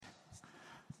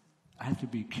I have to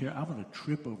be careful. I'm going to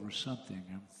trip over something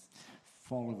and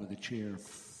fall over the chair.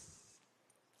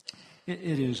 It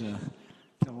is a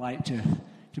delight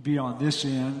to be on this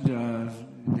end, to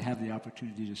have the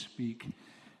opportunity to speak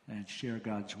and share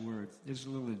God's Word. It's a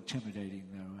little intimidating,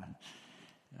 though.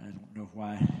 I don't know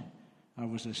why. I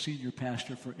was a senior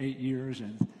pastor for 8 years,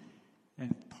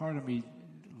 and part of me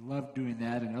loved doing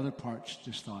that, and other parts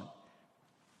just thought,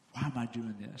 why am I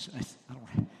doing this? I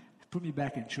don't put me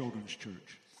back in children's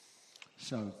church.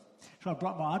 So I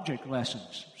brought my object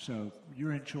lessons. So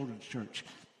you're in children's church.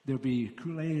 There'll be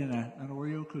Kool-Aid and an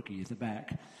Oreo cookie at the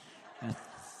back.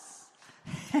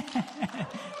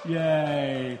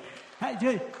 Yay.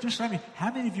 Hey, just let me,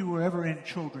 how many of you were ever in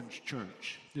children's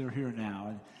church? They're here now.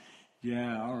 And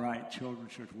yeah, all right,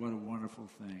 children's church, what a wonderful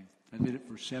thing. I did it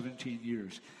for 17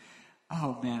 years.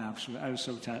 Oh, man, I was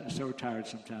so tired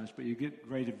sometimes, but you get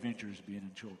great adventures being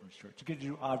in children's church. You get to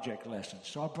do object lessons.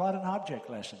 So I brought an object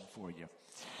lesson for you.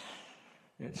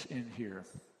 It's in here.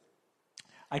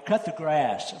 I cut the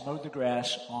grass, I mowed the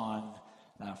grass on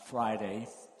Friday,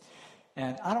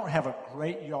 and I don't have a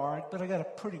great yard, but I got a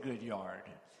pretty good yard.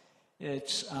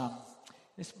 It's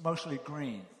mostly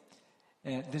green.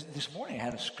 And this morning I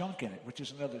had a skunk in it, which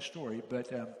is another story, but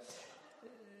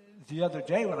the other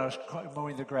day when I was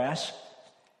mowing the grass,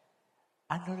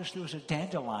 I noticed there was a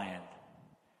dandelion.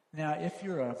 Now,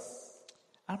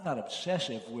 I'm not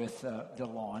obsessive with the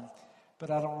lawn, but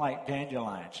I don't like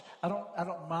dandelions. I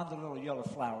don't mind the little yellow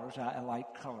flowers. I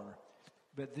like color,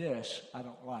 but this I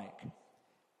don't like.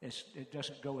 It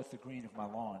doesn't go with the green of my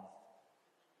lawn.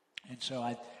 And so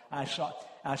I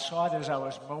saw it as I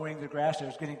was mowing the grass. I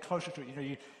was getting closer to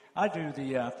it. I do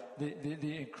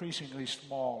the increasingly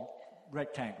small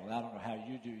rectangle. I don't know how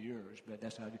you do yours, but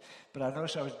that's how I do. But I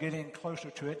noticed I was getting closer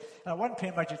to it, and I wasn't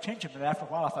paying much attention. But after a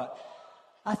while, I thought,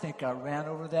 I think I ran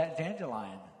over that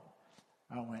dandelion.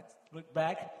 I looked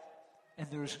back, and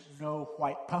there's no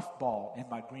white puffball in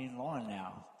my green lawn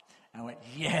now. I went,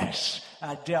 yes,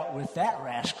 I dealt with that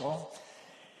rascal.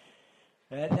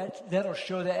 That'll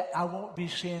show that I won't be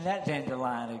seeing that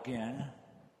dandelion again.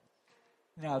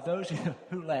 Now, those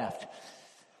who laughed.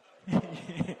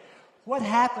 What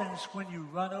happens when you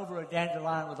run over a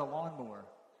dandelion with a lawnmower?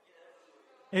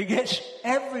 It gets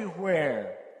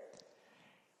everywhere.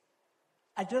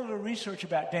 I did a little research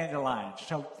about dandelions,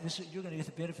 so you're going to get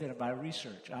the benefit of my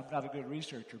research. I'm not a good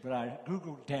researcher, but I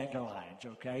Googled dandelions,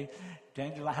 okay?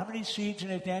 Dandelion. How many seeds in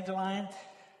a dandelion?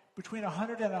 Between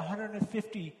 100 and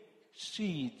 150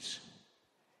 seeds.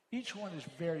 Each one is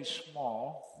very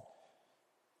small.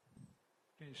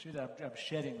 Can you see that? I'm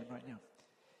shedding them right now.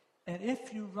 And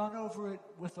if you run over it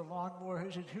with a lawnmower,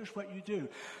 here's what you do.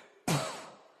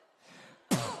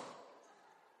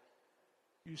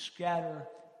 You scatter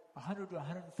 100 to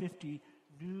 150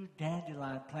 new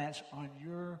dandelion plants on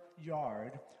your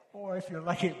yard, or if you're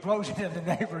lucky, it blows into the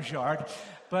neighbor's yard,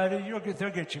 but they'll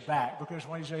get you back, because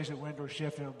one of these days the wind will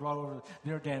shift and it'll blow over,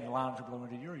 their dandelions will blow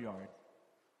into your yard.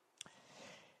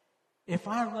 If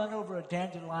I run over a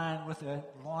dandelion with a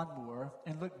lawnmower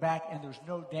and look back and there's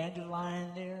no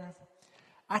dandelion there,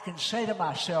 I can say to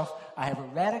myself, I have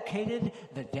eradicated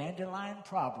the dandelion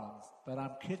problem, but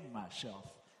I'm kidding myself,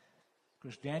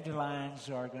 because dandelions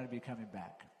are going to be coming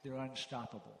back. They're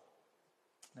unstoppable.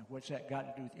 Now, what's that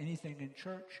got to do with anything in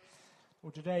church?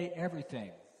 Well, today,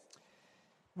 everything.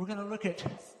 We're going to look at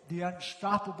the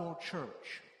unstoppable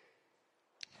church.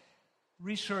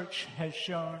 Research has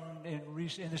shown in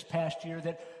this past year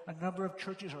that a number of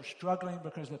churches are struggling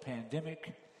because of the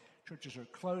pandemic. Churches are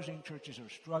closing. Churches are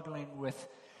struggling with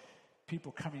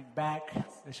people coming back.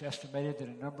 It's estimated that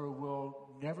a number will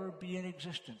never be in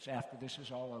existence after this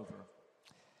is all over.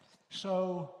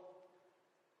 So,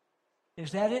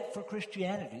 is that it for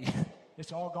Christianity?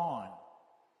 It's all gone.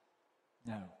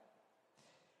 No.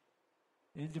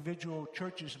 Individual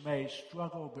churches may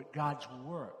struggle, but God's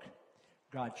work,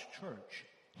 God's church,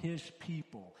 His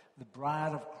people, the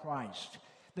bride of Christ,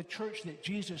 the church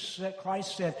that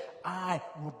Christ said, I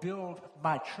will build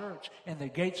my church and the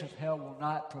gates of hell will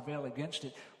not prevail against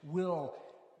it, will,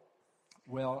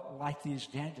 well, like these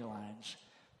dandelions,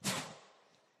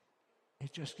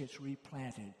 it just gets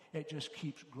replanted. It just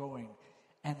keeps growing.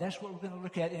 And that's what we're going to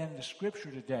look at in the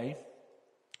scripture today.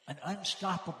 An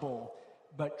unstoppable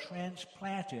but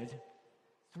transplanted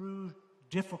through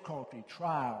difficulty,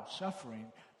 trial,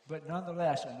 suffering, but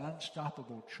nonetheless an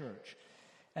unstoppable church.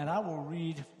 And I'm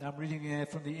reading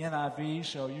it from the NIV,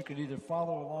 so you can either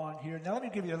follow along here. Now let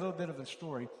me give you a little bit of the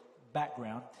story,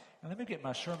 background, and let me get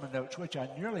my sermon notes, which I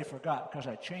nearly forgot because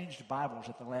I changed Bibles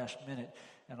at the last minute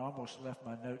and almost left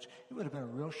my notes. It would have been a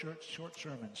real short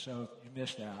sermon, so you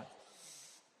missed out.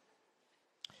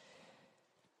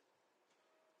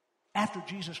 After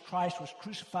Jesus Christ was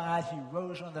crucified, he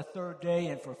rose on the third day,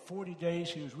 and for 40 days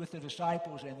he was with the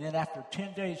disciples. And then after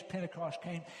 10 days, Pentecost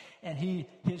came, and he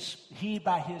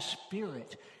by his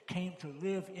Spirit came to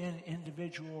live in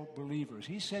individual believers.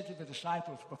 He said to the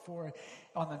disciples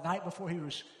on the night before he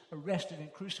was arrested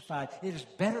and crucified, "It is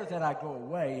better that I go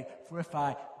away, for if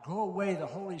I go away, the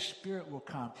Holy Spirit will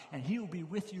come, and he will be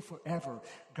with you forever.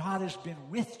 God has been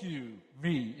with you,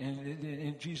 me,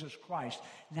 in Jesus Christ.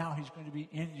 Now he's going to be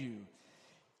in you."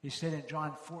 He said in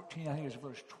John 14, I think it's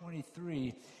verse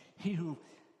 23, "He who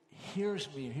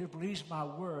hears me, who believes my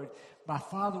word, my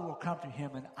Father will come to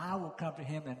him, and I will come to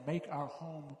him and make our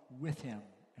home with him,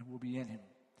 and will be in him."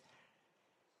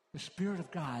 The Spirit of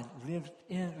God lived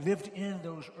in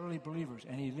those early believers,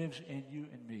 and he lives in you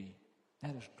and me.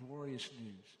 That is glorious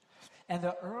news. And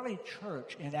the early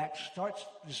church in Acts starts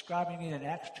describing it in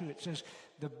Acts 2. It says,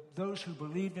 those who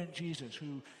believed in Jesus,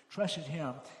 who trusted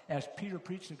him, as Peter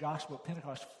preached the gospel at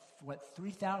Pentecost,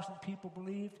 3,000 people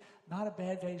believed? Not a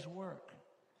bad day's work.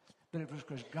 But it was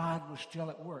because God was still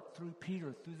at work through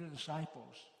Peter, through the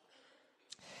disciples.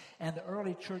 And the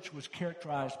early church was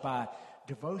characterized by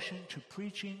devotion to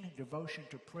preaching, devotion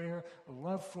to prayer,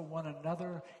 love for one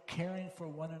another, caring for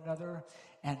one another,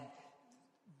 and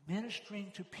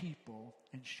ministering to people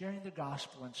and sharing the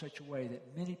gospel in such a way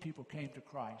that many people came to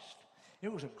Christ.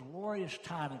 It was a glorious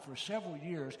time, and for several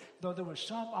years, though there was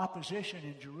some opposition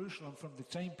in Jerusalem from the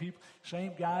same people,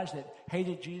 same guys that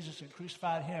hated Jesus and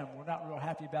crucified him, were not real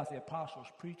happy about the apostles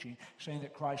preaching, saying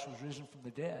that Christ was risen from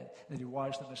the dead, that he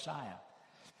was the Messiah.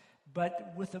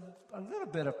 But with a little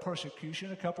bit of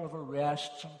persecution, a couple of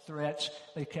arrests, some threats,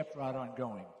 they kept right on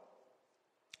going.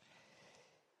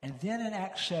 And then in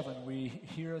Acts 7, we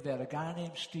hear that a guy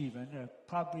named Stephen,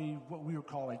 probably what we would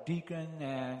call a deacon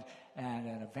and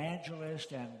an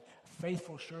evangelist and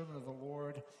faithful servant of the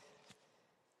Lord,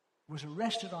 was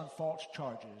arrested on false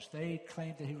charges. They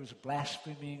claimed that he was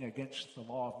blaspheming against the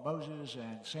law of Moses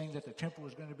and saying that the temple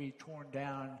was going to be torn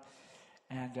down.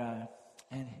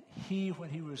 And he, when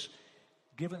he was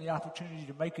given the opportunity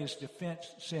to make his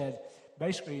defense,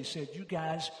 he said, "You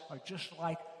guys are just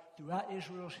like throughout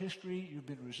Israel's history. You've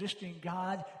been resisting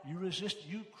God.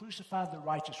 You crucified the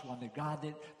righteous one,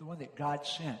 the one that God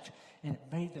sent." And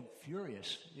it made them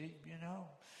furious. You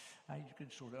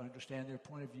can sort of understand their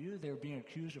point of view. They were being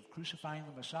accused of crucifying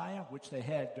the Messiah, which they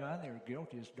had done. They were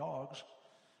guilty as dogs,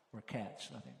 or cats.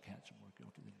 I think cats are more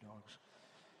guilty than dogs.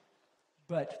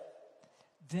 But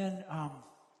then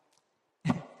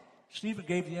Stephen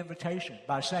gave the invitation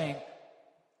by saying,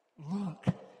 "Look,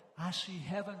 I see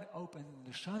heaven open and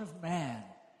the Son of Man,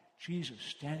 Jesus,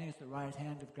 standing at the right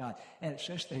hand of God." And it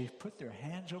says they put their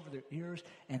hands over their ears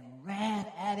and ran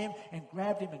at him and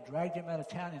grabbed him and dragged him out of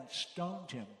town and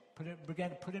stoned him, began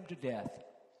to put him to death.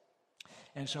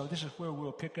 And so this is where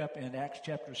we'll pick up in Acts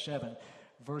chapter 7,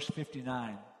 verse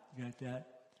 59. You got that?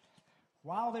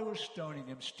 "While they were stoning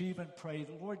him, Stephen prayed,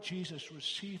 'Lord Jesus,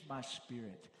 receive my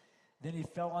spirit.' Then he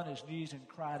fell on his knees and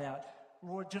cried out,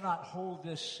 'Lord, do not hold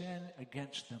this sin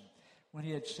against them.' When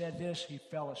he had said this, he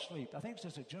fell asleep." I think it's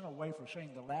just a general way for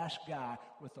saying the last guy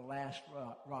with the last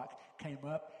rock came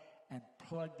up and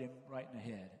plugged him right in the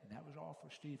head. And that was all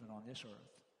for Stephen on this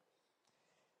earth.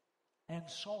 And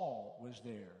Saul was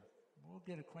there. We'll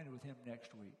get acquainted with him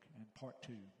next week in part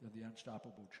 2 of the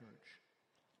Unstoppable Church.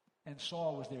 And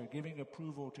Saul was there, giving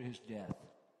approval to his death.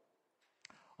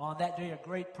 On that day, a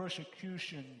great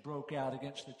persecution broke out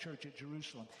against the church at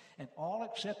Jerusalem, and all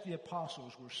except the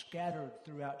apostles were scattered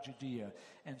throughout Judea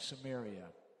and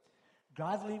Samaria.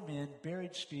 Godly men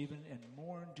buried Stephen and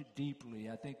mourned deeply.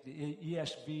 I think the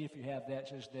ESV, if you have that,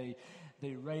 says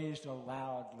they raised a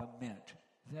loud lament.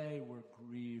 They were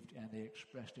grieved, and they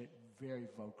expressed it very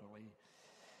vocally.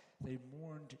 They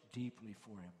mourned deeply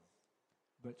for him.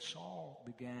 But Saul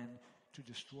began to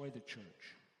destroy the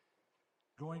church.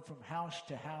 Going from house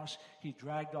to house, he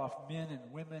dragged off men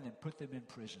and women and put them in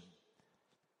prison.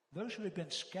 Those who had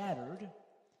been scattered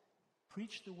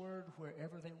preached the word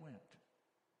wherever they went.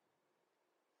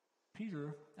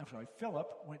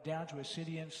 Philip went down to a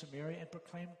city in Samaria and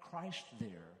proclaimed Christ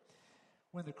there.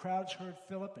 When the crowds heard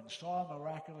Philip and saw the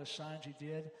miraculous signs he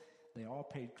did, they all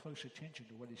paid close attention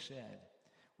to what he said.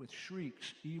 With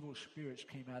shrieks, evil spirits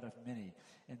came out of many,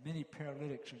 and many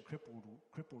paralytics and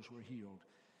cripples were healed.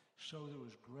 So there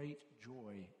was great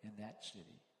joy in that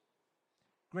city.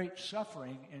 Great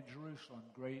suffering in Jerusalem,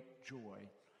 great joy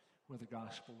where the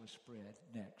gospel was spread.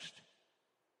 Next.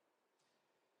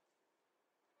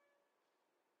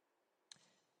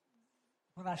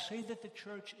 When I say that the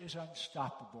church is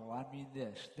unstoppable, I mean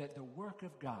this, that the work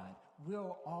of God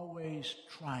will always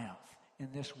triumph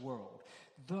in this world.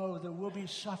 Though there will be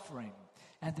suffering,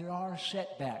 And there are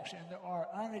setbacks, and there are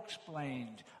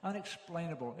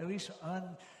unexplainable, at least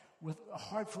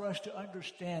hard for us to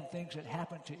understand things that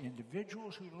happen to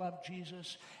individuals who love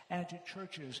Jesus and to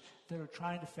churches that are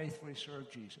trying to faithfully serve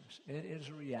Jesus. It is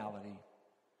a reality.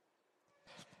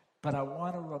 But I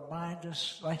want to remind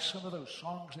us, like some of those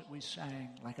songs that we sang,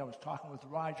 like I was talking with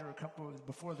Roger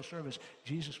before the service,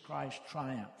 Jesus Christ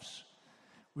triumphs.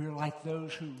 We're like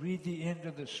those who read the end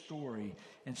of the story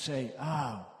and say,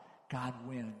 God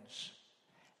wins.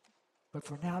 But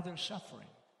for now, they're suffering.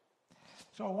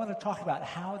 So I want to talk about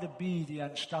how to be the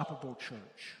unstoppable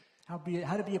church, how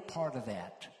to be a part of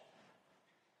that.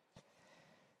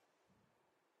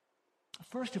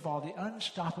 First of all, the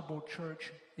unstoppable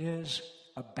church is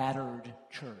a battered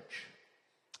church,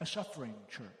 a suffering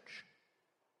church.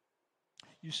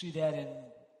 You see that in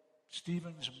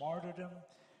Stephen's martyrdom.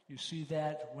 You see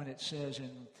that when it says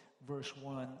in verse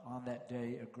 1, on that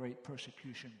day, a great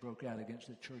persecution broke out against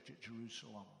the church at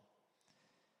Jerusalem.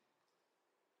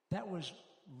 That was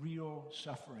real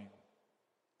suffering.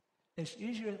 It's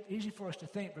easy for us to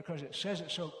think because it says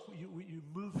it so, you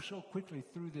move so quickly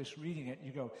through this reading it,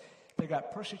 you go, they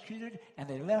got persecuted and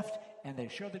they left and they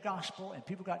shared the gospel and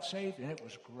people got saved and it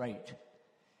was great.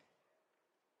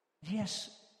 Yes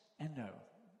and no.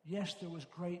 Yes, there was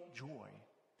great joy.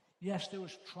 Yes, there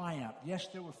was triumph. Yes,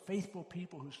 there were faithful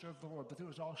people who served the Lord, but there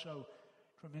was also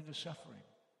tremendous suffering.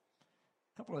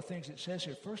 A couple of things it says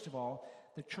here. First of all,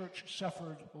 the church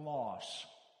suffered loss.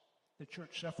 The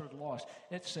church suffered loss.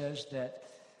 It says that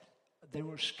they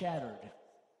were scattered.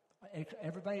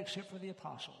 Everybody except for the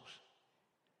apostles.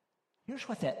 Here's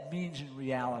what that means in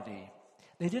reality.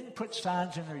 They didn't put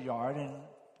signs in their yard and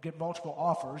get multiple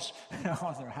offers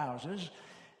on their houses.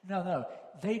 No.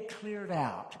 They cleared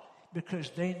out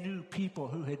because they knew people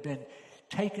who had been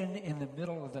taken in the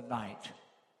middle of the night.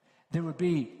 There would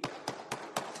be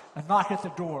a knock at the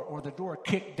door or the door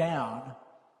kicked down,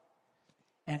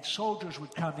 and soldiers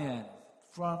would come in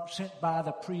sent by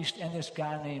the priest and this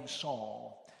guy named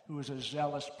Saul, who was a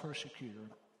zealous persecutor.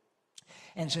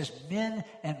 And it says men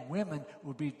and women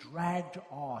would be dragged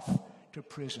off to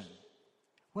prison.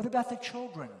 What about the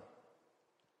children?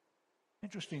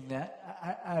 Interesting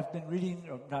that. I've been reading,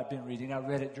 or not been reading, I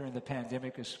read it during the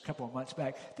pandemic a couple of months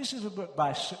back. This is a book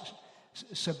by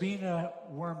Sabina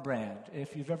Wurmbrand.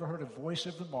 If you've ever heard of Voice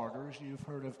of the Martyrs, you've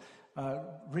heard of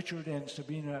Richard and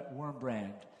Sabina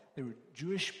Wurmbrand. They were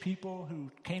Jewish people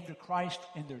who came to Christ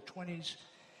in their 20s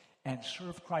and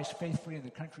served Christ faithfully in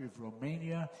the country of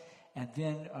Romania. And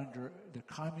then under the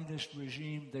communist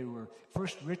regime,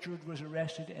 first Richard was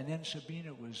arrested and then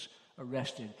Sabina was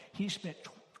arrested. He spent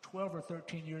 12 or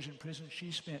 13 years in prison.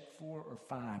 She spent 4 or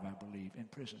 5, I believe, in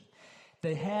prison.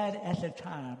 They had, at the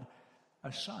time,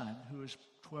 a son who was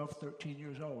 12, 13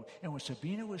 years old. And when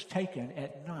Sabina was taken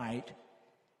at night,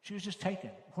 she was just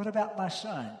taken. What about my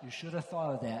son? You should have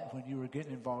thought of that when you were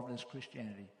getting involved in this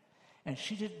Christianity. And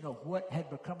she didn't know what had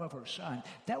become of her son.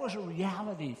 That was a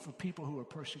reality for people who were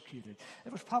persecuted.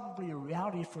 It was probably a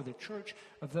reality for the church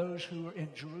of those who were in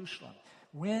Jerusalem.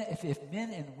 If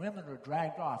men and women are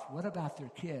dragged off, what about their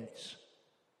kids?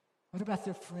 What about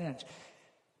their friends?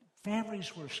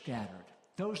 Families were scattered.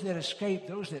 Those that escaped,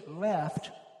 those that left,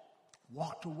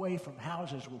 walked away from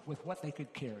houses with what they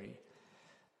could carry.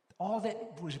 All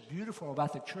that was beautiful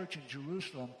about the church in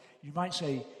Jerusalem, you might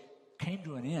say, came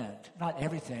to an end. Not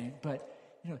everything, but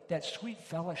that sweet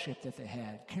fellowship that they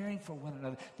had, caring for one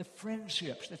another, the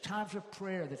friendships, the times of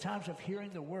prayer, the times of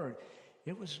hearing the word,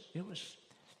 it was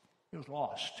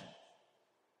lost.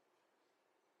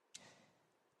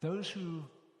 Those who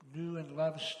knew and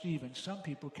loved Stephen, some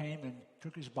people came and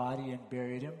took his body and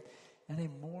buried him, and they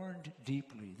mourned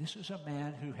deeply. This is a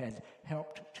man who had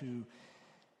helped to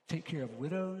take care of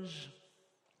widows,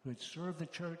 who had served the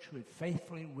church, who had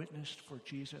faithfully witnessed for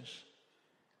Jesus.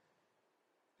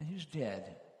 And he's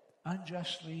dead,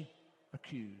 unjustly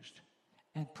accused,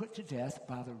 and put to death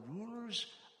by the rulers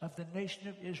of the nation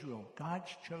of Israel,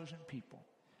 God's chosen people.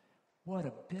 What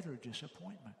a bitter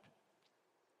disappointment.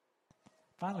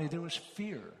 Finally, there was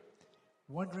fear,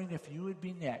 wondering if you would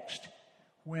be next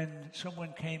when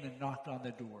someone came and knocked on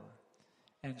the door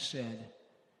and said,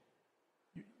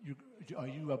 are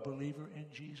you a believer in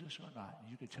Jesus or not?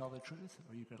 You could tell the truth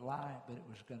or you could lie, but it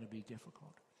was going to be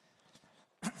difficult.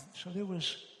 So there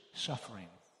was suffering.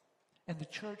 And the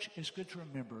church is good to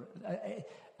remember.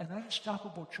 An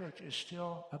unstoppable church is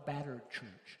still a battered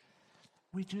church.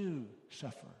 We do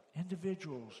suffer.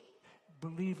 Individuals,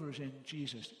 believers in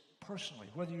Jesus, personally,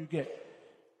 whether you get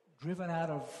driven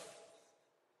out of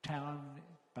town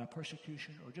by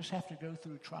persecution or just have to go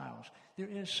through trials, there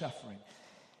is suffering.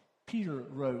 Peter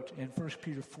wrote in 1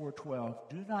 Peter 4:12,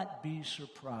 "Do not be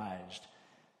surprised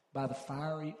by the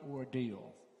fiery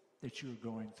ordeal that you're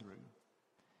going through."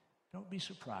 Don't be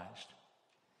surprised.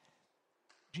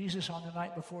 Jesus, on the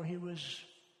night before he was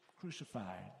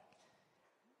crucified,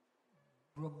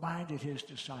 reminded his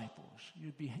disciples,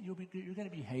 you're going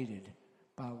to be hated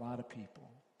by a lot of people.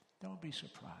 Don't be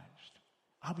surprised.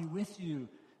 I'll be with you,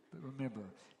 but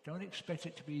remember, don't expect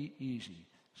it to be easy,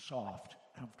 soft,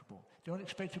 comfortable. Don't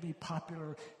expect to be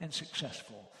popular and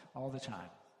successful all the time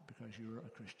because you're a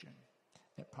Christian.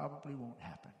 That probably won't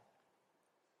happen.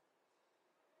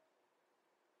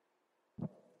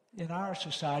 In our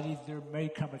society, there may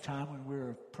come a time when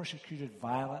we're persecuted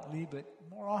violently, but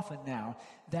more often now,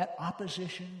 that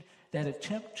opposition, that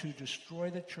attempt to destroy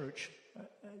the church,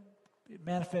 it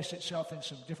manifests itself in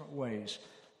some different ways.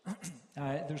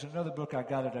 There's another book I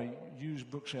got at a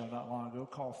used book sale not long ago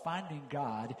called Finding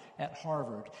God at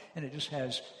Harvard, and it just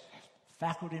has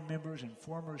faculty members and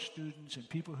former students and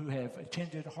people who have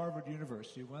attended Harvard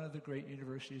University, one of the great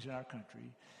universities in our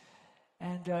country.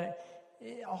 And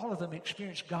all of them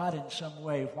experienced God in some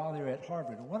way while they were at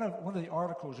Harvard. One of the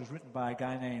articles was written by a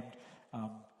guy named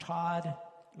Todd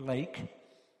Lake,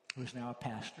 who is now a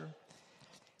pastor.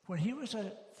 When he was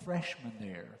a freshman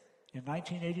there, in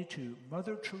 1982,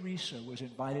 Mother Teresa was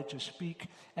invited to speak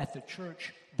at the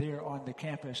church there on the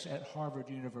campus at Harvard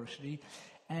University.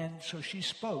 And so she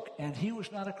spoke. And he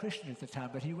was not a Christian at the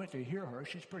time, but he went to hear her.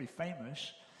 She's pretty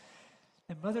famous.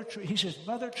 And he says,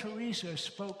 Mother Teresa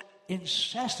spoke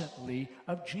incessantly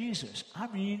of Jesus. I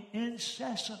mean,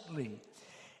 incessantly.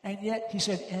 And yet, he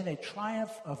said, in a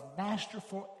triumph of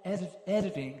masterful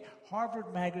editing,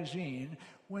 Harvard Magazine,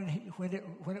 when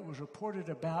it was reported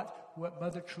about what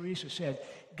Mother Teresa said,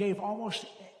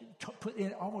 put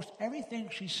in almost everything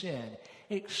she said,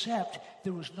 except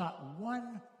there was not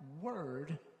one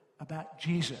word about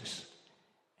Jesus.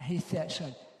 And he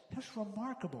said, that's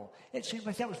remarkable. It seemed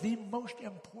like that was the most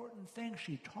important thing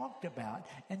she talked about,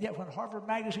 and yet when Harvard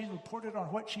Magazine reported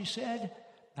on what she said,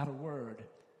 not a word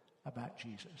about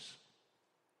Jesus.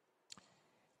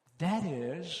 That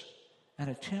is an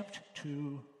attempt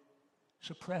to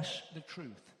suppress the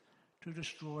truth, to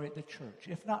destroy the church.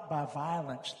 If not by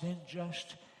violence, then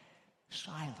just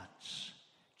silence,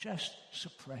 just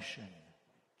suppression.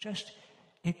 Just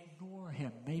ignore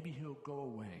him. Maybe he'll go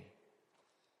away.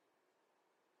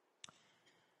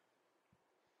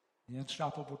 The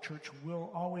Unstoppable Church will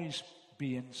always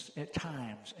be, at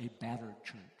times, a battered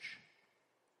church.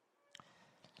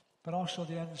 But also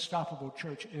the Unstoppable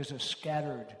Church is a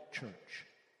scattered church.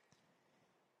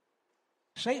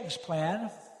 Satan's plan,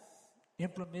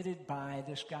 implemented by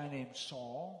this guy named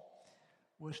Saul,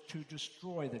 was to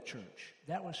destroy the church.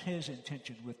 That was his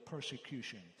intention with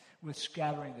persecution, with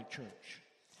scattering the church.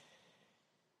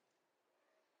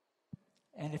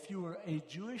 And if you were a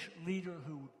Jewish leader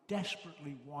who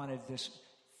desperately wanted this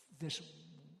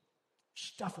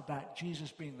stuff about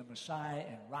Jesus being the Messiah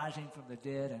and rising from the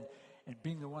dead and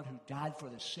being the one who died for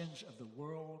the sins of the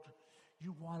world,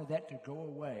 you wanted that to go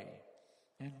away.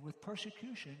 And with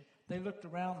persecution, they looked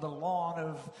around the lawn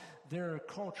of their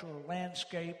cultural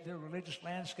landscape, their religious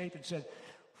landscape, and said,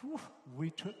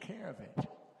 we took care of it.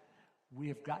 We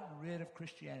have gotten rid of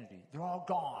Christianity. They're all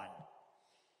gone.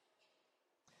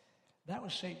 That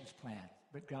was Satan's plan,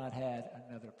 but God had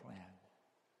another plan.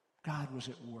 God was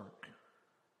at work.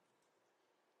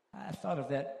 I thought of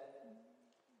that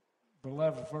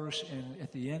beloved verse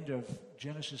at the end of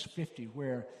Genesis 50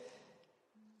 where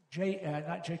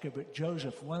not Jacob, but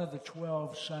Joseph, one of the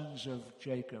 12 sons of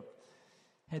Jacob,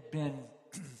 had been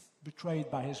betrayed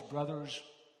by his brothers,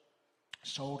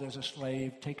 sold as a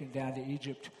slave, taken down to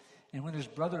Egypt. And when his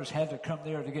brothers had to come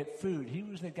there to get food, he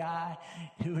was the guy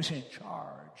who was in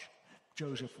charge.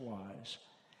 Joseph was.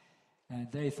 And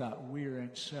they thought, we're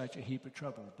in such a heap of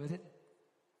trouble. But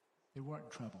they weren't in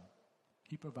trouble.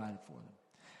 He provided for them.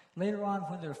 Later on,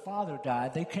 when their father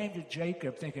died, they came to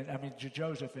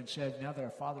Joseph and said, now that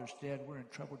our father's dead, we're in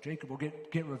trouble. Jacob will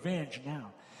get revenge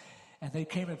now. And they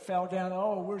came and fell down,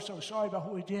 we're so sorry about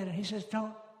what we did. And he says,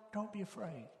 don't be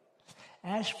afraid.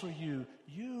 As for you,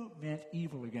 you meant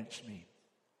evil against me,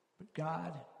 but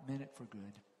God meant it for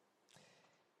good.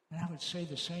 And I would say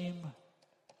the same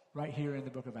right here in the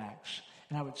book of Acts.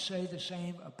 And I would say the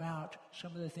same about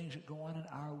some of the things that go on in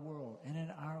our world and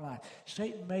in our life.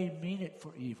 Satan may mean it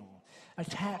for evil.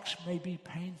 Attacks may be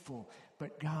painful,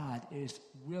 but God is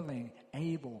willing,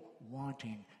 able,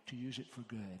 wanting to use it for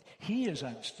good. He is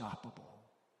unstoppable.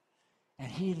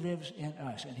 And he lives in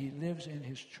us, and he lives in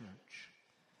his church.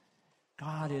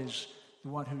 God is the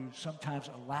one who sometimes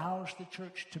allows the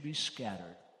church to be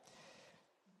scattered.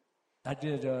 I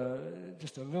did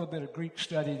just a little bit of Greek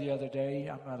study the other day.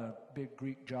 I'm not a big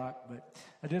Greek jock, but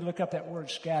I did look up that word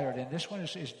scattered, and this one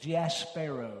is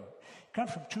diaspero. It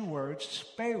comes from two words,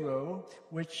 spero,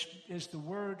 which is the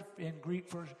word in Greek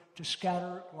for to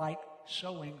scatter like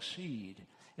sowing seed.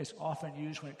 It's often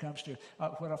used when it comes to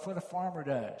what a farmer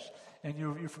does. And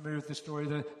you're familiar with the story,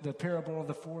 the parable of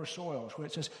the four soils, where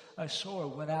it says a sower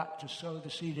went out to sow the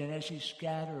seed, and as he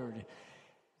scattered,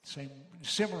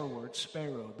 similar word,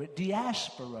 spero. But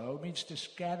diaspero means to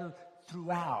scatter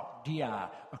throughout, dia,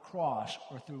 across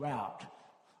or throughout,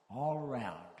 all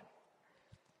around.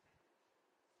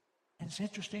 And it's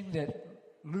interesting that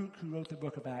Luke, who wrote the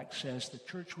book of Acts, says the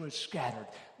church was scattered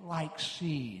like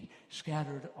seed,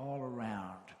 scattered all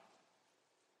around.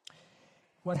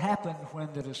 What happened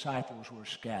when the disciples were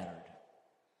scattered?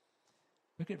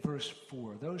 Look at verse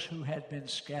 4. Those who had been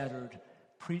scattered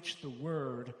preached the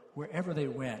word wherever they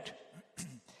went.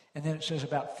 And then it says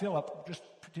about Philip,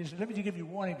 let me give you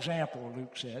one example,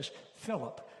 Luke says.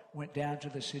 Philip went down to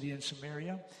the city in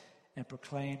Samaria and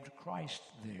proclaimed Christ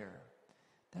there.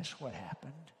 That's what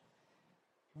happened.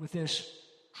 With this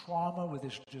trauma, with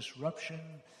this disruption,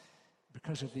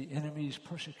 because of the enemies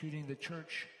persecuting the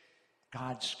church,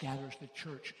 God scatters the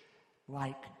church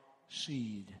like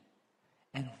seed.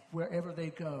 And wherever they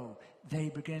go, they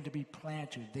begin to be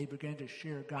planted. They begin to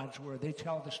share God's word. They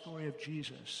tell the story of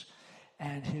Jesus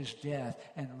and his death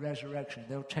and resurrection.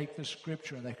 They'll take the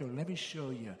scripture and they go, let me show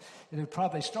you. And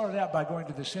they started out by going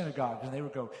to the synagogue, and they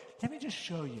would go, let me just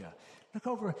show you.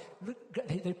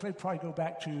 They probably go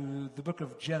back to the book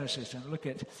of Genesis and look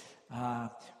at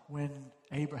when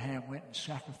Abraham went and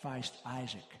sacrificed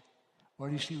Isaac. Or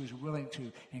at least he was willing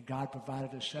to, and God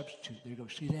provided a substitute. They go,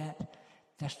 see that?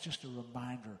 That's just a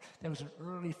reminder. That was an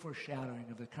early foreshadowing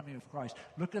of the coming of Christ.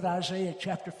 Look at Isaiah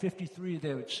chapter 53,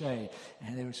 they would say.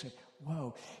 And they would say,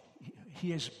 whoa,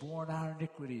 he has borne our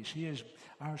iniquities. He has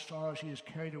our sorrows. He has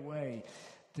carried away.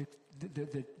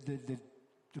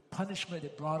 The punishment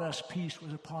that brought us peace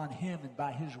was upon him, and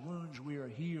by his wounds we are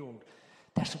healed.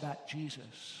 That's about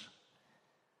Jesus.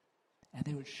 And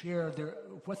they would share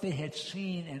what they had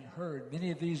seen and heard.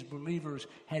 Many of these believers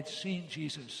had seen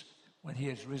Jesus when he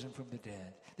has risen from the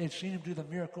dead. They'd seen him do the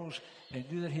miracles. They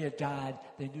knew that he had died.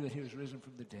 They knew that he was risen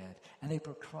from the dead. And they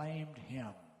proclaimed him.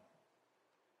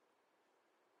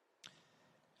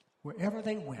 Wherever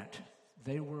they went,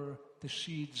 they were the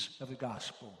seeds of the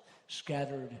gospel,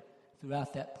 scattered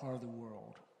throughout that part of the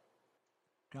world.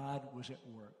 God was at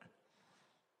work.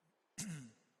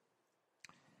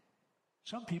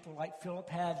 Some people, like Philip,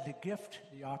 had the gift,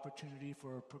 the opportunity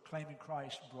for proclaiming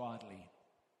Christ broadly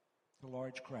to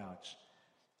large crowds.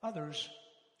 Others,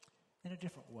 in a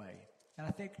different way. And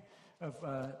I think of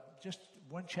just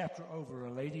one chapter over,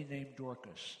 a lady named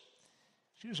Dorcas.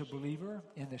 She was a believer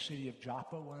in the city of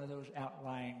Joppa, one of those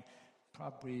outlying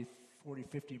probably 40,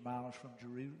 50 miles from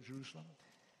Jerusalem.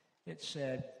 It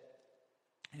said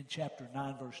in chapter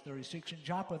 9, verse 36, in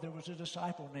Joppa there was a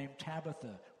disciple named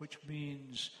Tabitha, which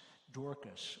means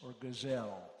Dorcas or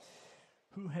gazelle,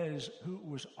 who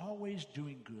was always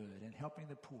doing good and helping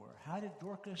the poor. How did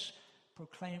Dorcas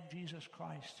proclaim Jesus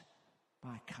Christ?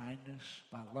 By kindness,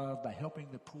 by love, by helping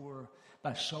the poor,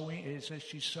 by sewing. It says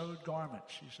she sewed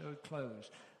garments, she sewed clothes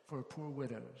for poor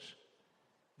widows,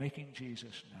 making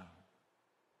Jesus known.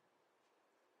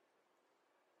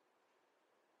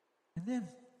 And then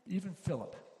even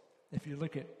Philip, if you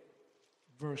look at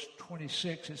verse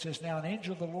 26, it says, now an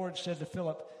angel of the Lord said to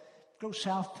Philip, go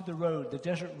south to the road, the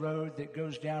desert road that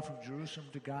goes down from Jerusalem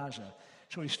to Gaza.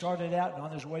 So he started out, and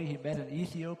on his way he met an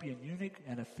Ethiopian eunuch,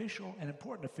 an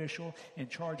important official in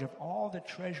charge of all the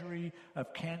treasury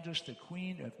of Candace, the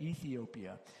queen of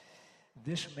Ethiopia.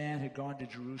 This man had gone to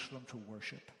Jerusalem to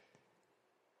worship.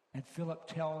 And Philip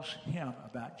tells him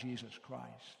about Jesus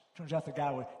Christ. Turns out the guy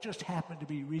would just happened to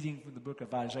be reading from the book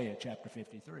of Isaiah, chapter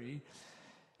 53,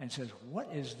 and says,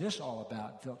 what is this all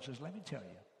about? And Philip says, let me tell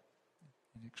you.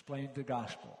 And explained the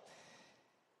gospel.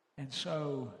 And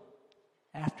so,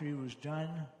 after he was done,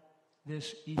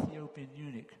 this Ethiopian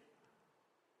eunuch,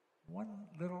 one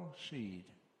little seed,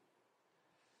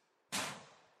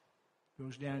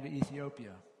 goes down to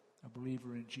Ethiopia, a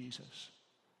believer in Jesus.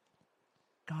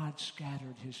 God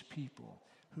scattered his people,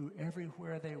 who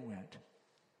everywhere they went,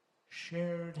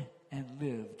 shared and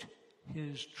lived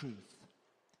his truth,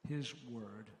 his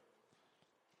word.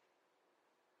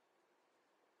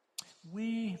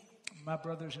 We, my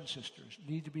brothers and sisters,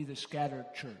 need to be the scattered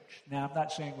church. Now, I'm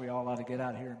not saying we all ought to get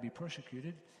out here and be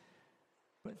persecuted,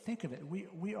 but think of it.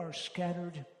 We are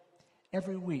scattered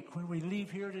every week. When we leave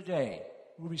here today,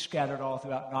 we'll be scattered all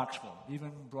throughout Knoxville,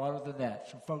 even broader than that.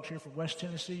 Some folks here from West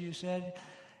Tennessee, you said,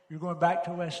 You're going back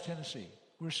to West Tennessee.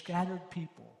 We're scattered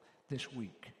people this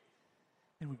week.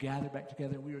 And we gather back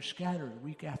together. We are scattered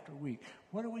week after week.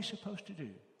 What are we supposed to do?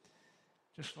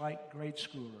 Just like grade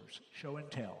schoolers, show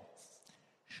and tell.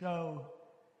 Show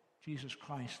Jesus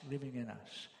Christ living in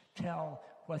us. Tell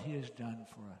what he has done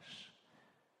for us.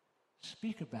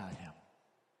 Speak about him.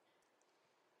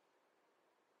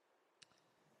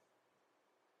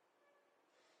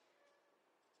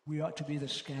 We ought to be the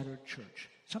scattered church.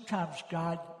 Sometimes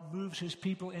God moves his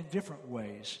people in different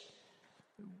ways.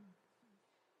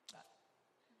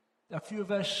 A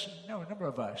number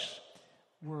of us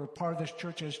were part of this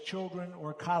church as children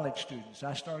or college students.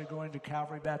 I started going to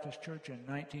Calvary Baptist Church in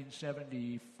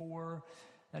 1974.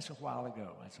 That's a while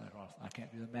ago. I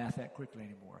can't do the math that quickly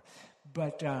anymore.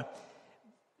 But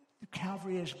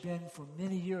Calvary has been for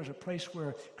many years a place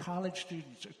where college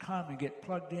students come and get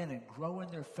plugged in and grow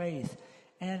in their faith.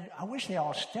 And I wish they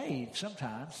all stayed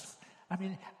sometimes. I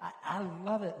mean, I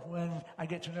love it when I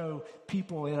get to know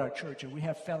people in our church and we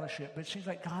have fellowship, but it seems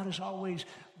like God is always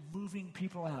moving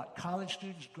people out. College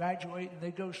students graduate and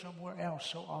they go somewhere else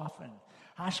so often.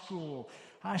 High school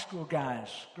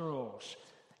guys, girls,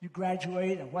 you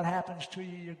graduate and what happens to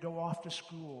you? You go off to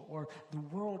school, or the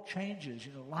world changes.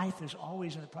 You know, life is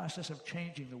always in the process of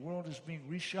changing. The world is being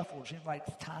reshuffled, it seems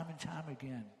like time and time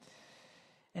again.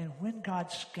 And when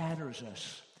God scatters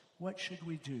us, what should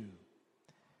we do?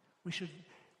 We should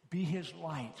be his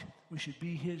light. We should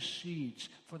be his seeds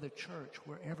for the church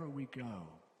wherever we go.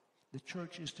 The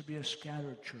church is to be a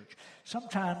scattered church.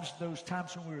 Sometimes those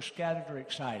times when we were scattered are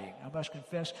exciting. I must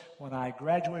confess, when I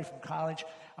graduated from college,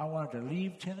 I wanted to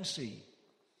leave Tennessee.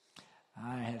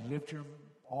 I had lived here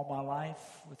all my life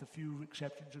with a few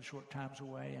exceptions of short times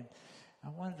away, and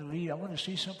I wanted to leave. I wanted to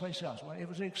see someplace else. It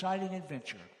was an exciting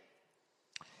adventure.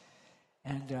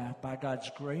 And by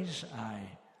God's grace, I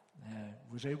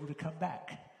was able to come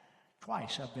back.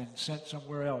 Twice I've been sent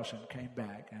somewhere else and came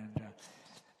back.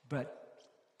 But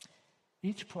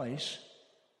each place,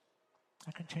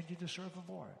 I continue to serve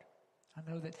the Lord. I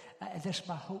know that that's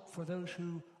my hope for those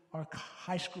who are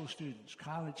high school students,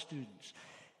 college students.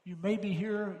 You may be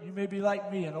here, you may be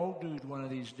like me, an old dude one of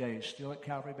these days, still at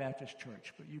Calvary Baptist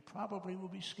Church, but you probably will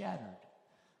be scattered.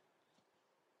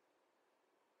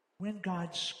 When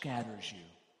God scatters you,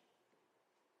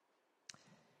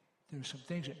 there are some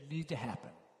things that need to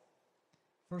happen.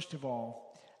 First of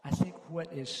all, I think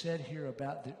what is said here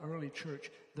about the early church,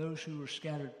 those who were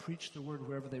scattered preached the word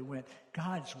wherever they went.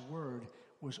 God's word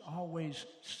was always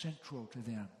central to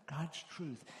them. God's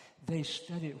truth. They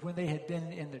studied. When they had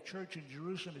been in the church in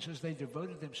Jerusalem, it says they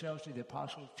devoted themselves to the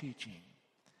apostles' teaching.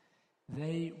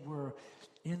 They were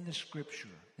in the scripture.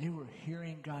 They were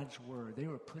hearing God's word. They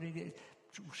were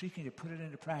seeking to put it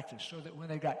into practice, so that when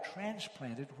they got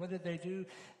transplanted, what did they do?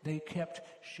 They kept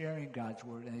sharing God's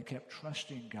word, and they kept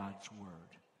trusting God's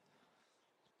word.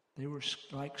 They were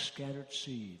like scattered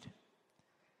seed.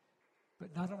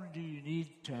 But not only do you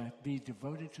need to be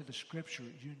devoted to the scripture,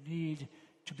 you need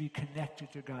to be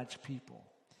connected to God's people.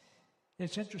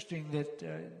 It's interesting that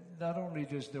not only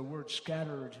does the word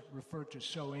scattered refer to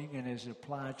sowing and is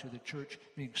applied to the church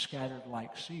being scattered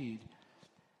like seed,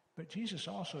 but Jesus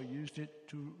also used it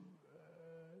to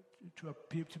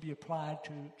be applied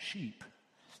to sheep.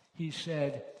 He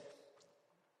said,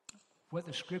 what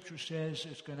the scripture says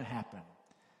is going to happen.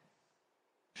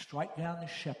 Strike down the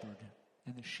shepherd,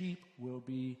 and the sheep will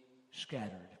be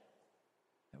scattered.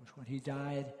 That was when he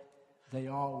died. They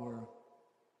all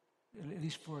were, at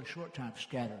least for a short time,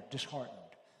 scattered, disheartened.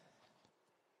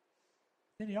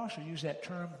 Then he also used that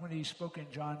term when he spoke in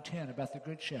John 10 about the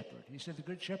good shepherd. He said the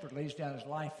good shepherd lays down his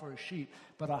life for his sheep,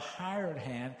 but a hired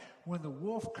hand, when the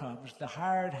wolf comes, the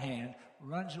hired hand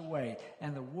runs away,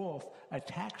 and the wolf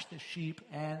attacks the sheep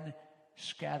and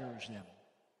scatters them.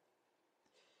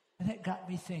 And that got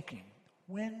me thinking,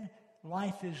 when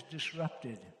life is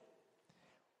disrupted,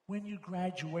 when you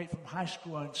graduate from high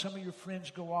school and some of your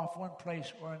friends go off one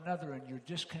place or another and you're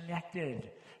disconnected,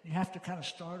 you have to kind of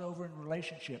start over in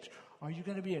relationships. Are you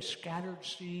going to be a scattered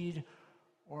seed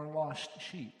or a lost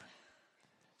sheep?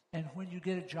 And when you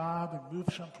get a job and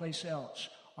move someplace else,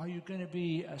 are you going to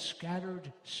be a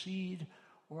scattered seed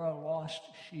or a lost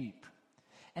sheep?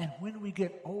 And when we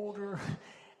get older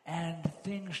and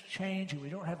things change and we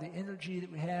don't have the energy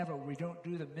that we have, or we don't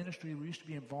do the ministry we used to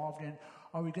be involved in,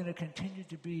 are we going to continue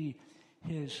to be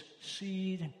his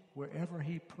seed wherever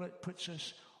he puts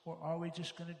us, or are we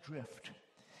just going to drift?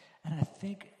 And I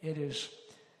think it is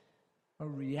a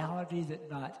reality that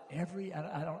I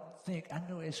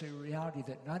know it's a reality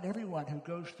that not everyone who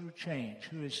goes through change,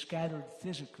 who is scattered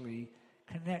physically,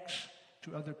 connects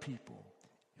to other people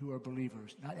who are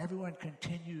believers. Not everyone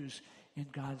continues in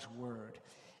God's Word.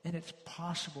 And it's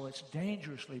possible, it's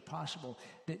dangerously possible,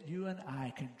 that you and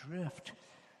I can drift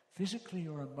physically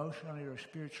or emotionally or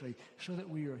spiritually so that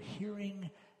we are hearing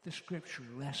the Scripture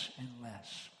less and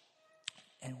less.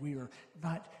 And we are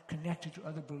not connected to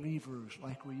other believers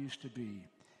like we used to be.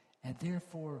 And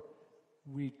therefore,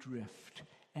 we drift.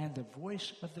 And the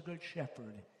voice of the Good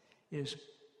Shepherd is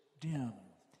dim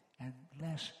and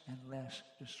less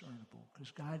discernible, because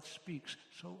God speaks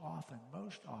so often,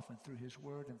 most often, through His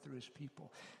Word and through His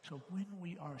people. So when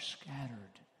we are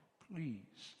scattered,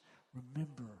 please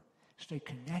remember, stay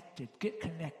connected,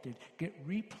 get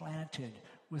replanted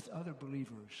with other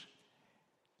believers,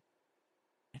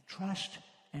 and trust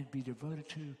and be devoted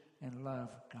to and love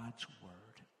God's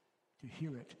Word, to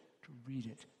hear it, to read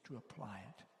it, to apply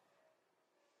it.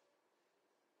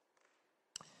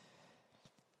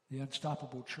 The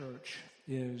unstoppable church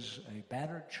is a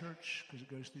battered church because it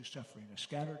goes through suffering, a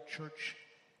scattered church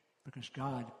because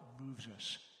God moves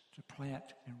us to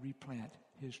plant and replant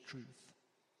His truth.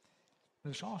 But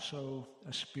it's also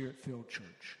a Spirit-filled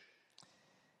church.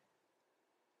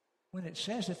 When it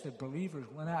says that the believers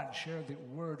went out and shared the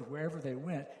word wherever they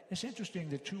went, it's interesting,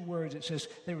 the two words, it says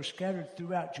they were scattered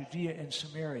throughout Judea and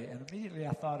Samaria. And immediately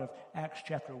I thought of Acts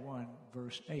chapter 1,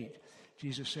 verse 8.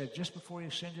 Jesus said, just before you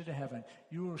ascend into heaven,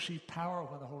 you will receive power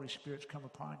when the Holy Spirit's come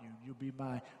upon you. You'll be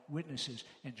my witnesses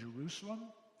in Jerusalem.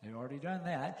 They've already done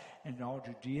that. And all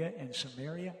Judea and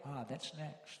Samaria. That's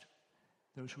next.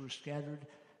 Those who are scattered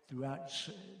throughout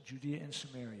Judea and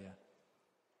Samaria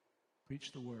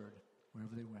preached the word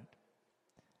wherever they went.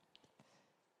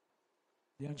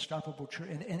 The unstoppable church.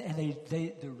 And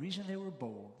the reason they were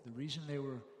bold, the reason they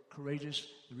were courageous,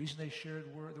 the reason they shared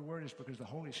the word is because the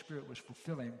Holy Spirit was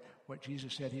fulfilling what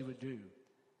Jesus said He would do,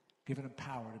 giving them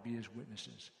power to be His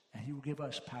witnesses. And He will give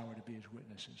us power to be His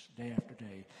witnesses day after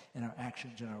day in our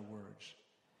actions and our words.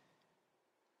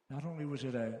 Not only was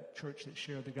it a church that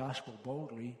shared the gospel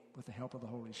boldly with the help of the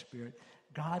Holy Spirit,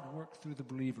 God worked through the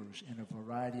believers in a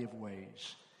variety of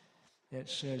ways. It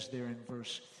says there in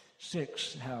verse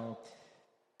 6 how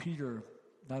Peter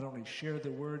not only shared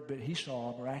the word, but they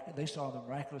saw the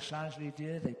miraculous signs that he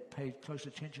did. They paid close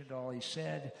attention to all he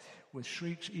said. With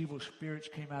shrieks, evil spirits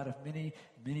came out of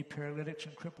many paralytics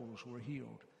and cripples were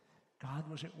healed. God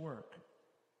was at work.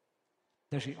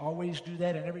 Does He always do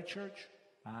that in every church?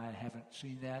 I haven't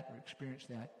seen that or experienced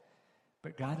that.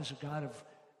 But God is a God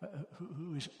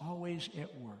who is always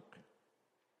at work.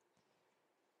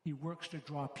 He works to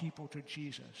draw people to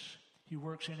Jesus. He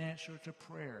works in answer to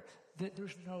prayer.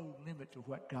 There's no limit to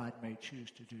what God may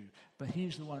choose to do. But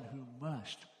He's the one who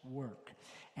must work.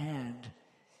 And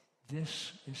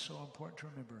this is so important to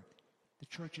remember. The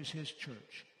church is His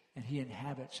church, and He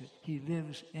inhabits it. He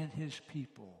lives in His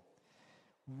people.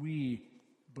 We,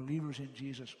 believers in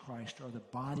Jesus Christ, are the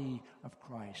body of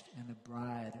Christ and the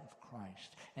bride of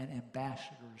Christ and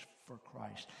ambassadors for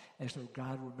Christ, as though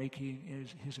God were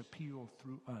making His appeal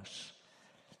through us.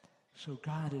 So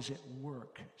God is at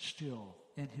work still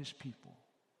in His people.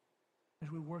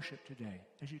 As we worship today,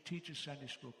 as you teach a Sunday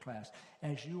school class,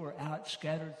 as you are out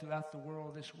scattered throughout the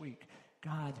world this week,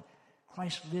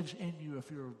 Christ lives in you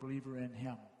if you're a believer in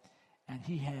Him. And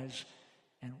He has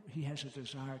a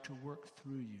desire to work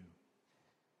through you.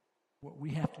 What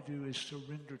we have to do is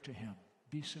surrender to Him,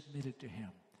 be submitted to Him,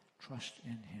 trust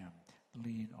in Him,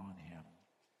 lean on Him.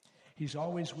 He's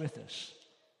always with us.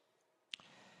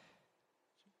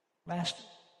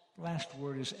 Last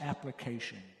word is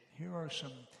application. Here are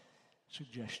some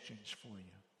suggestions for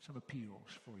you, some appeals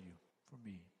for you, for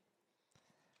me.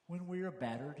 When we are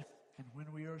battered and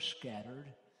when we are scattered,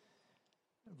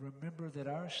 remember that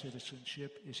our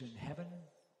citizenship is in heaven.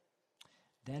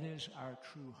 That is our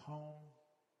true home.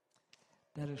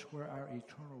 That is where our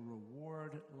eternal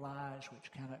reward lies,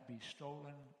 which cannot be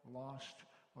stolen, lost,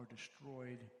 or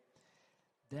destroyed.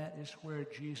 That is where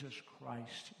Jesus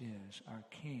Christ is, our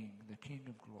King, the King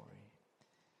of glory.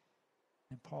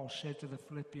 And Paul said to the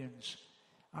Philippians,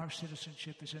 our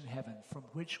citizenship is in heaven, from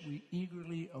which we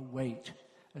eagerly await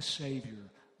a Savior,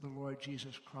 the Lord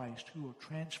Jesus Christ, who will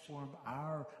transform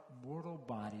our mortal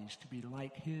bodies to be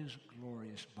like His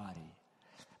glorious body,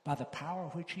 by the power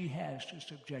which He has to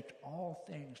subject all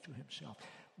things to Himself.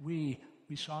 We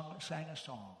sang a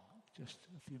song just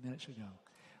a few minutes ago.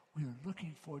 We are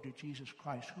looking forward to Jesus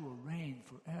Christ, who will reign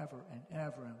forever and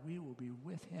ever, and we will be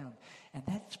with Him. And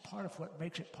that's part of what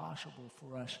makes it possible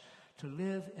for us to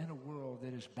live in a world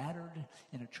that is battered,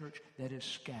 in a church that is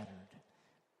scattered.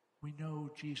 We know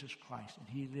Jesus Christ, and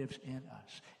He lives in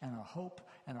us. And our hope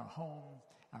and our home,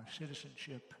 our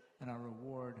citizenship and our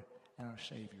reward and our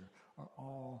Savior are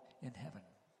all in heaven.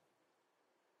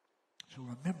 So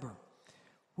remember,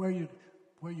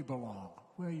 where you belong,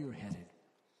 where you're headed.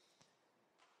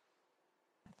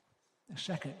 The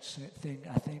second thing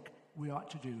I think we ought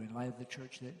to do in light of the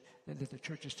church, that the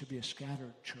church is to be a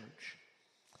scattered church,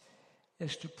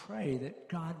 is to pray that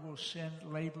God will send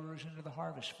laborers into the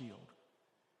harvest field.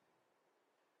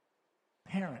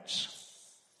 Parents,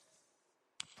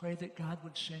 pray that God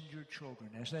would send your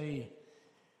children as they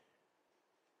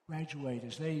graduate,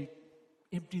 as they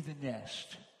empty the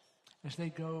nest, as they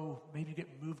go, maybe get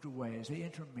moved away, as they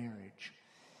enter marriage,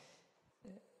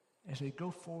 as they go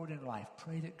forward in life.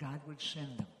 Pray that God would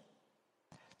send them.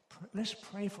 Let's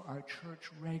pray for our church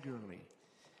regularly.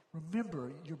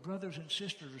 Remember, your brothers and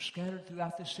sisters are scattered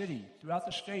throughout the city, throughout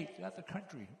the state, throughout the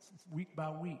country, week by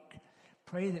week.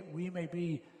 Pray that we may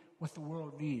be what the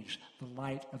world needs, the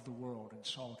light of the world and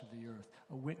salt of the earth,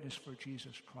 a witness for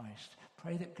Jesus Christ.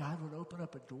 Pray that God would open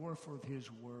up a door for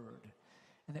His Word,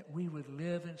 and that we would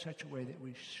live in such a way that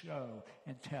we show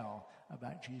and tell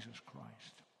about Jesus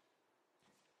Christ.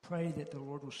 Pray that the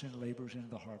Lord will send laborers into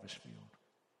the harvest field.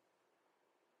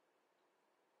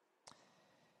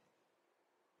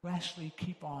 Lastly,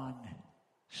 keep on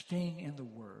staying in the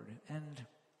Word. And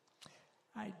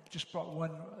I just brought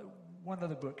one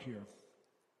other book here.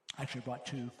 Actually, I brought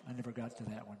two. I never got to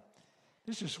that one.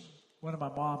 This is one of my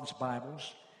mom's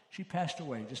Bibles. She passed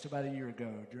away just about a year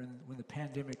ago when the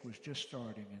pandemic was just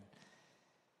starting.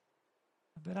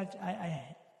 But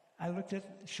I looked at,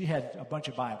 she had a bunch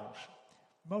of Bibles.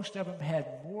 Most of them had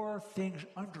more things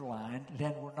underlined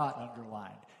than were not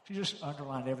underlined. She just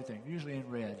underlined everything, usually in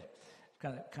red.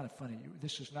 Kind of funny.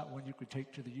 This is not one you could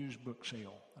take to the used book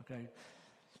sale, okay?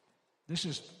 This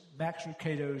is Max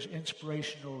Lucado's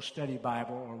Inspirational Study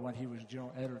Bible, or one he was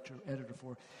general editor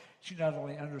for. She not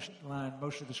only underlined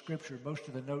most of the scripture, most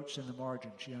of the notes in the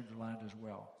margin she underlined as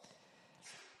well.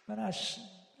 But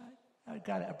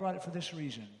I brought it for this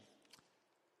reason.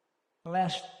 The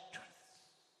last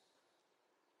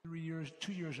 2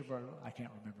 years of her, I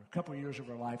can't remember, a couple of years of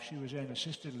her life, she was in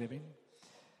assisted living.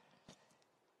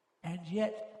 And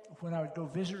yet, when I would go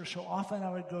visit her, so often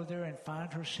I would go there and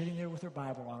find her sitting there with her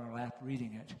Bible on her lap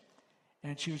reading it.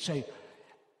 And she would say,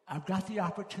 I've got the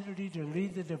opportunity to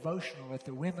lead the devotional at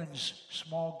the women's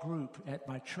small group at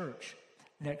my church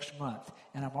next month.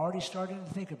 And I'm already starting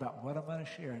to think about what I'm going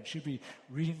to share. And she'd be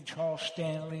reading Charles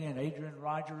Stanley and Adrian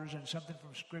Rogers and something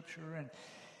from Scripture. And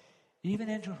even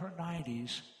into her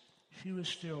 90s, she was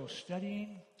still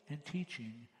studying and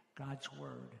teaching God's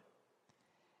Word.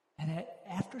 And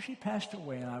after she passed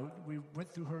away, and we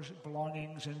went through her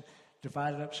belongings and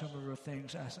divided up some of her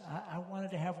things, I wanted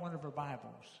to have one of her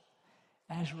Bibles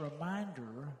as a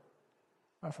reminder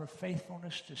of her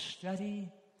faithfulness to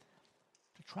study,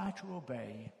 to try to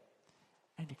obey,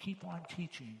 and to keep on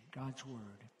teaching God's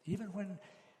Word. Even when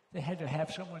they had to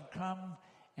have someone come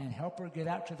and help her get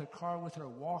out to the car with her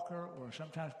walker, or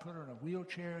sometimes put her in a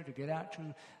wheelchair to get out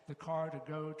to the car to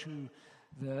go to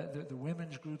the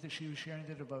women's group that she was sharing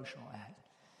the devotional at.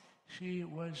 She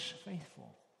was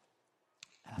faithful.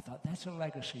 And I thought, that's a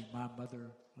legacy my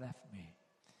mother left me.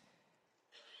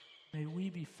 May we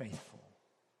be faithful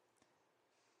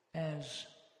as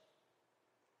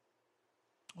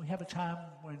we have a time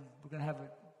when we're going to have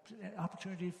an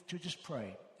opportunity to just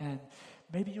pray. And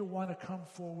maybe you'll want to come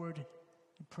forward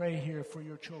and pray here for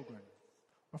your children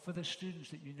or for the students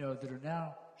that you know that are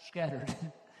now scattered.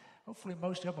 Hopefully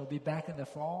most of them will be back in the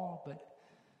fall, but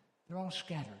they're all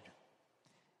scattered.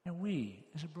 And we,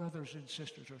 as brothers and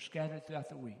sisters, are scattered throughout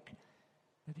the week.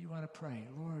 Maybe you want to pray,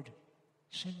 Lord,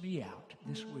 send me out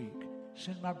this week.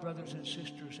 Send my brothers and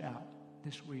sisters out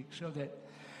this week so that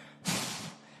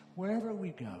wherever we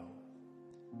go,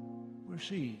 we're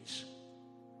seeds,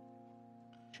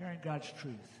 sharing God's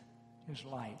truth, His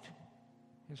light,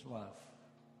 His love,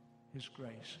 His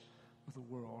grace with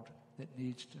a world that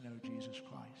needs to know Jesus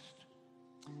Christ.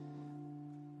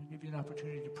 I'll give you an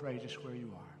opportunity to pray just where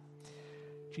you are.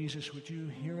 Jesus, would you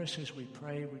hear us as we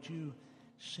pray? Would you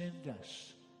send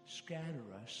us, scatter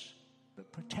us,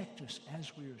 but protect us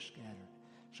as we are scattered,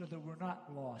 so that we're not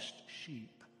lost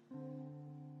sheep,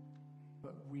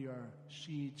 but we are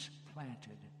seeds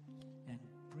planted and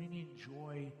bringing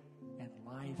joy and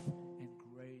life and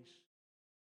grace